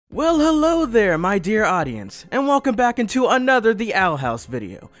Well, hello there, my dear audience, and welcome back into another The Owl House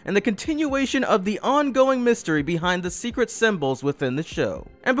video, and the continuation of the ongoing mystery behind the secret symbols within the show.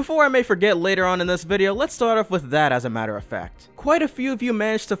 And before I may forget later on in this video, let's start off with that as a matter of fact. Quite a few of you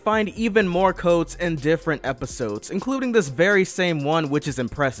managed to find even more codes in different episodes, including this very same one, which is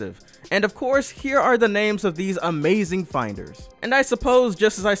impressive. And of course, here are the names of these amazing finders. And I suppose,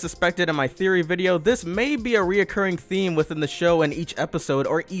 just as I suspected in my theory video, this may be a reoccurring theme within the show in each episode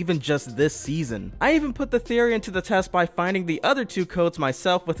or even just this season. I even put the theory into the test by finding the other two codes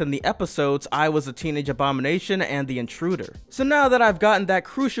myself within the episodes I Was a Teenage Abomination and The Intruder. So now that I've gotten that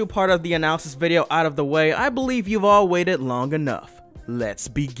crucial part of the analysis video out of the way, I believe you've all waited long enough. Let's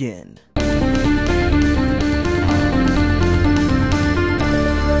begin.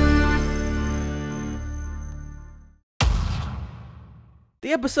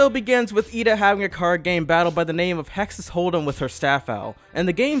 The episode begins with Ida having a card game battle by the name of Hex's Hold'em with her staff owl, and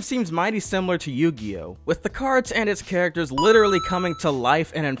the game seems mighty similar to Yu-Gi-Oh!, with the cards and its characters literally coming to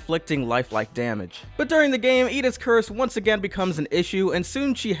life and inflicting lifelike damage. But during the game, Ida's curse once again becomes an issue, and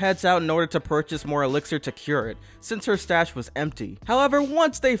soon she heads out in order to purchase more elixir to cure it, since her stash was empty. However,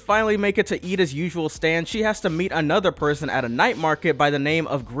 once they finally make it to Ida's usual stand, she has to meet another person at a night market by the name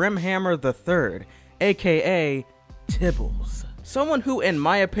of Grimhammer III, aka Tibbles. Someone who, in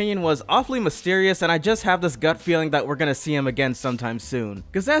my opinion, was awfully mysterious, and I just have this gut feeling that we're gonna see him again sometime soon.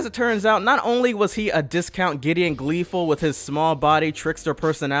 Cause as it turns out, not only was he a discount Gideon Gleeful with his small body, trickster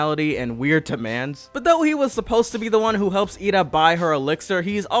personality, and weird demands, but though he was supposed to be the one who helps Ida buy her elixir,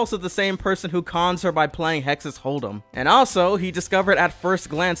 he's also the same person who cons her by playing Hex's Hold'em. And also, he discovered at first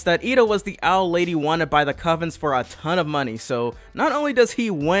glance that Ida was the owl lady wanted by the Covens for a ton of money, so not only does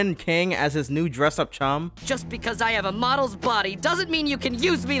he win King as his new dress-up chum, just because I have a model's body doesn't mean you can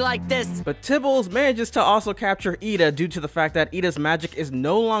use me like this! But Tibbles manages to also capture Ida due to the fact that Ida's magic is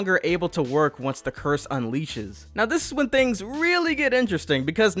no longer able to work once the curse unleashes. Now this is when things really get interesting,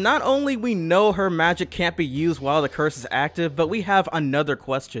 because not only we know her magic can't be used while the curse is active, but we have another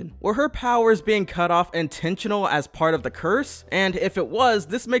question. Were her powers being cut off intentional as part of the curse? And if it was,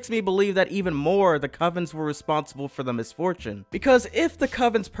 this makes me believe that even more the Covens were responsible for the misfortune. Because if the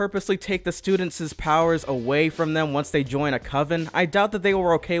Covens purposely take the students' powers away from them once they join a coven, I doubt that they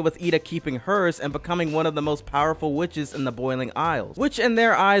were okay with Ida keeping hers and becoming one of the most powerful witches in the Boiling Isles, which in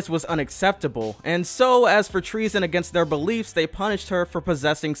their eyes was unacceptable, and so as for treason against their beliefs, they punished her for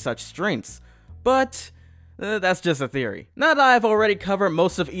possessing such strengths. But that's just a theory. Now that I've already covered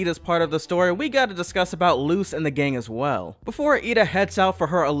most of Ida's part of the story, we gotta discuss about Luce and the gang as well. Before Ida heads out for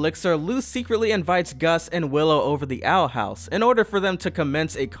her elixir, Luce secretly invites Gus and Willow over the Owl House in order for them to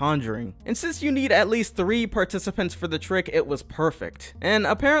commence a conjuring. And since you need at least 3 participants for the trick, it was perfect. And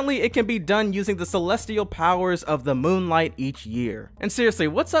apparently it can be done using the celestial powers of the Moonlight each year. And seriously,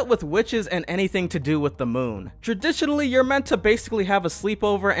 what's up with witches and anything to do with the moon? Traditionally, you're meant to basically have a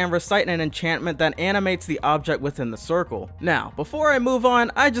sleepover and recite an enchantment that animates the object within the circle. Now, before I move on,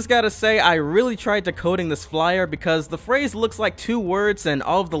 I just gotta say I really tried decoding this flyer because the phrase looks like 2 words and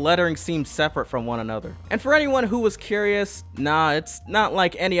all of the lettering seems separate from one another. And for anyone who was curious, nah, it's not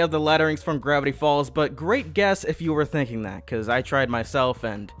like any of the letterings from Gravity Falls, but great guess if you were thinking that, cause I tried myself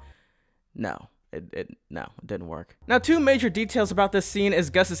and no. It didn't work. Now, 2 major details about this scene is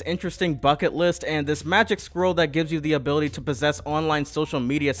Gus's interesting bucket list and this magic scroll that gives you the ability to possess online social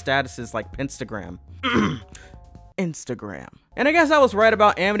media statuses like Pinstagram. Instagram. And I guess I was right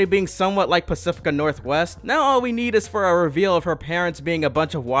about Amity being somewhat like Pacifica Northwest. Now all we need is for a reveal of her parents being a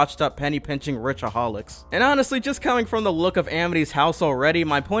bunch of washed up penny pinching richaholics. And honestly, just coming from the look of Amity's house already,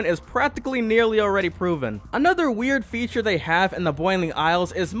 my point is practically nearly already proven. Another weird feature they have in the Boiling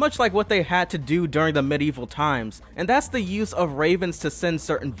Isles is much like what they had to do during the medieval times, and that's the use of ravens to send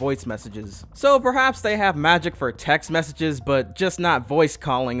certain voice messages. So perhaps they have magic for text messages, but just not voice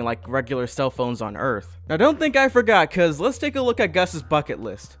calling like regular cell phones on Earth. Now don't think I forgot, cause let's take a look at Gus's bucket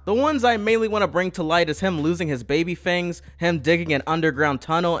list. The ones I mainly want to bring to light is him losing his baby fangs, him digging an underground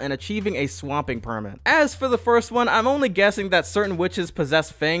tunnel, and achieving a swamping permit. As for the first one, I'm only guessing that certain witches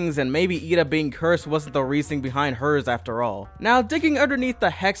possess fangs and maybe Ida being cursed wasn't the reasoning behind hers after all. Now digging underneath the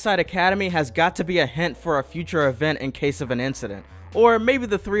Hexside Academy has got to be a hint for a future event in case of an incident. Or maybe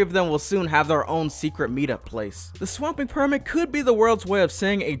the 3 of them will soon have their own secret meetup place. The swamping permit could be the world's way of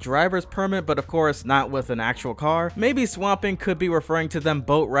saying a driver's permit, but of course not with an actual car. Maybe swamping could be referring to them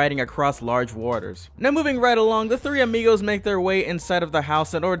boat riding across large waters. Now moving right along, the 3 amigos make their way inside of the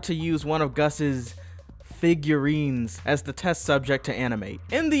house in order to use one of Gus's figurines as the test subject to animate.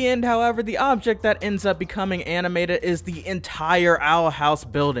 In the end, however, the object that ends up becoming animated is the entire Owl House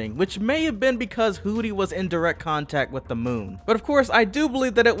building, which may have been because Hootie was in direct contact with the moon. But of course, I do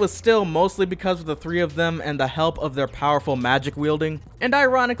believe that it was still mostly because of the three of them and the help of their powerful magic wielding. And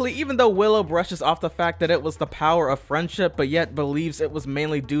ironically, even though Willow brushes off the fact that it was the power of friendship, but yet believes it was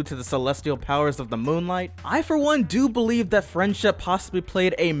mainly due to the celestial powers of the Moonlight, I for one do believe that friendship possibly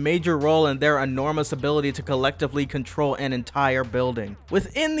played a major role in their enormous ability to collectively control an entire building.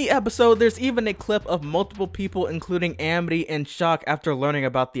 Within the episode, there's even a clip of multiple people, including Amity, in shock after learning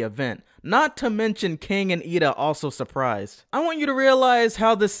about the event. Not to mention King and Ida also surprised. I want you to realize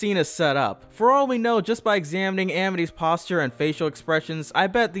how this scene is set up. For all we know, just by examining Amity's posture and facial expressions, I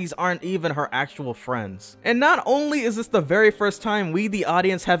bet these aren't even her actual friends. And not only is this the very first time we, the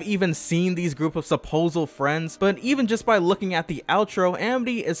audience, have even seen these group of supposed friends, but even just by looking at the outro,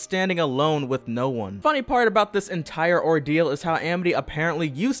 Amity is standing alone with no one. Funny part about this entire ordeal is how Amity apparently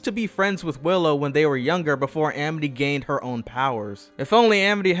used to be friends with Willow when they were younger before Amity gained her own powers. If only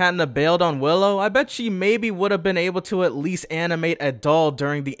Amity hadn't bailed on Willow, I bet she maybe would have been able to at least animate a doll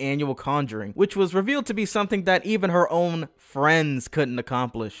during the annual Conjuring, which was revealed to be something that even her own friends couldn't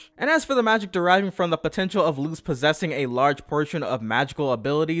accomplish. And as for the magic deriving from the potential of Luz possessing a large portion of magical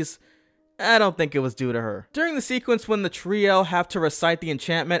abilities, I don't think it was due to her. During the sequence when the trio have to recite the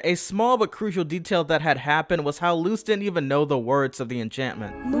enchantment, a small but crucial detail that had happened was how Luz didn't even know the words of the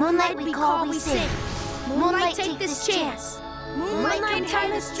enchantment. Moonlight we call, we sing. Moonlight take this chance. Moonlight tie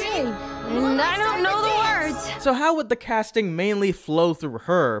the string. And I don't know the words. So how would the casting mainly flow through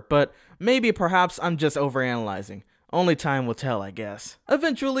her? But maybe perhaps I'm just overanalyzing. Only time will tell, I guess.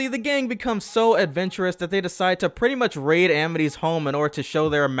 Eventually, the gang becomes so adventurous that they decide to pretty much raid Amity's home in order to show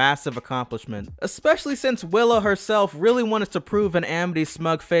their massive accomplishment. Especially since Willow herself really wanted to prove in Amity's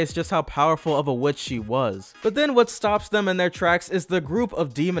smug face just how powerful of a witch she was. But then what stops them in their tracks is the group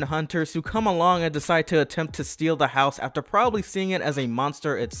of demon hunters who come along and decide to attempt to steal the house after probably seeing it as a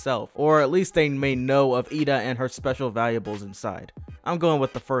monster itself. Or at least they may know of Ida and her special valuables inside. I'm going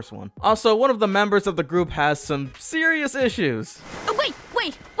with the first one. Also, one of the members of the group has some serious issues.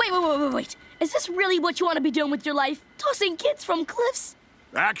 Wait. Is this really what you want to be doing with your life? Tossing kids from cliffs?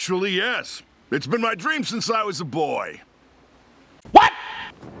 Actually, yes. It's been my dream since I was a boy. What?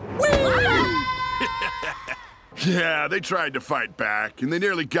 Yeah, they tried to fight back, and they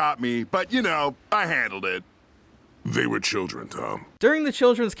nearly got me, but you know, I handled it. They were children, Tom. During the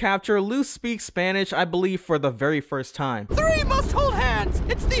children's capture, Luz speaks Spanish, I believe, for the very first time. Three must hold hands.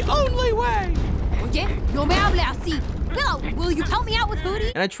 It's the only way. Oye, no me hable así. Willow, will you help me out with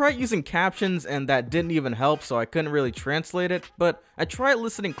Hootie? And I tried using captions and that didn't even help, so I couldn't really translate it, but I tried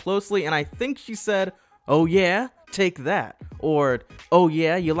listening closely and I think she said, "Oh yeah, take that," or "Oh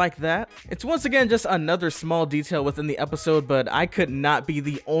yeah, you like that?" It's once again just another small detail within the episode, but I could not be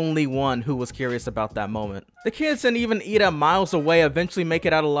the only one who was curious about that moment. The kids and even Ida miles away eventually make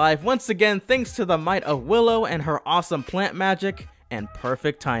it out alive, once again thanks to the might of Willow and her awesome plant magic and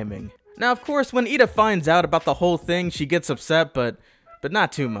perfect timing. Now of course when Ida finds out about the whole thing she gets upset, but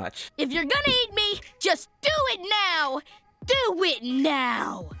not too much. If you're gonna eat me, just do it now! Do it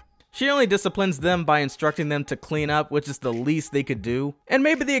now! She only disciplines them by instructing them to clean up, which is the least they could do. And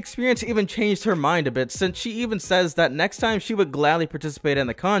maybe the experience even changed her mind a bit, since she even says that next time she would gladly participate in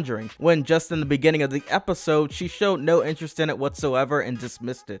the Conjuring, when just in the beginning of the episode she showed no interest in it whatsoever and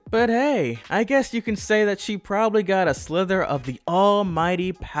dismissed it. But hey, I guess you can say that she probably got a slither of the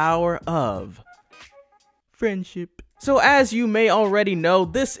almighty power of friendship. So as you may already know,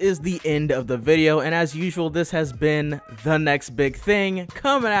 this is the end of the video, and as usual, this has been The Next Big Thing,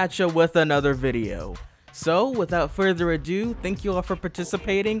 coming at you with another video. So without further ado, thank you all for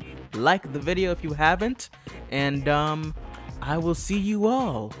participating, like the video if you haven't, and I will see you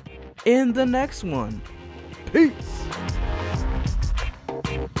all in the next one. Peace!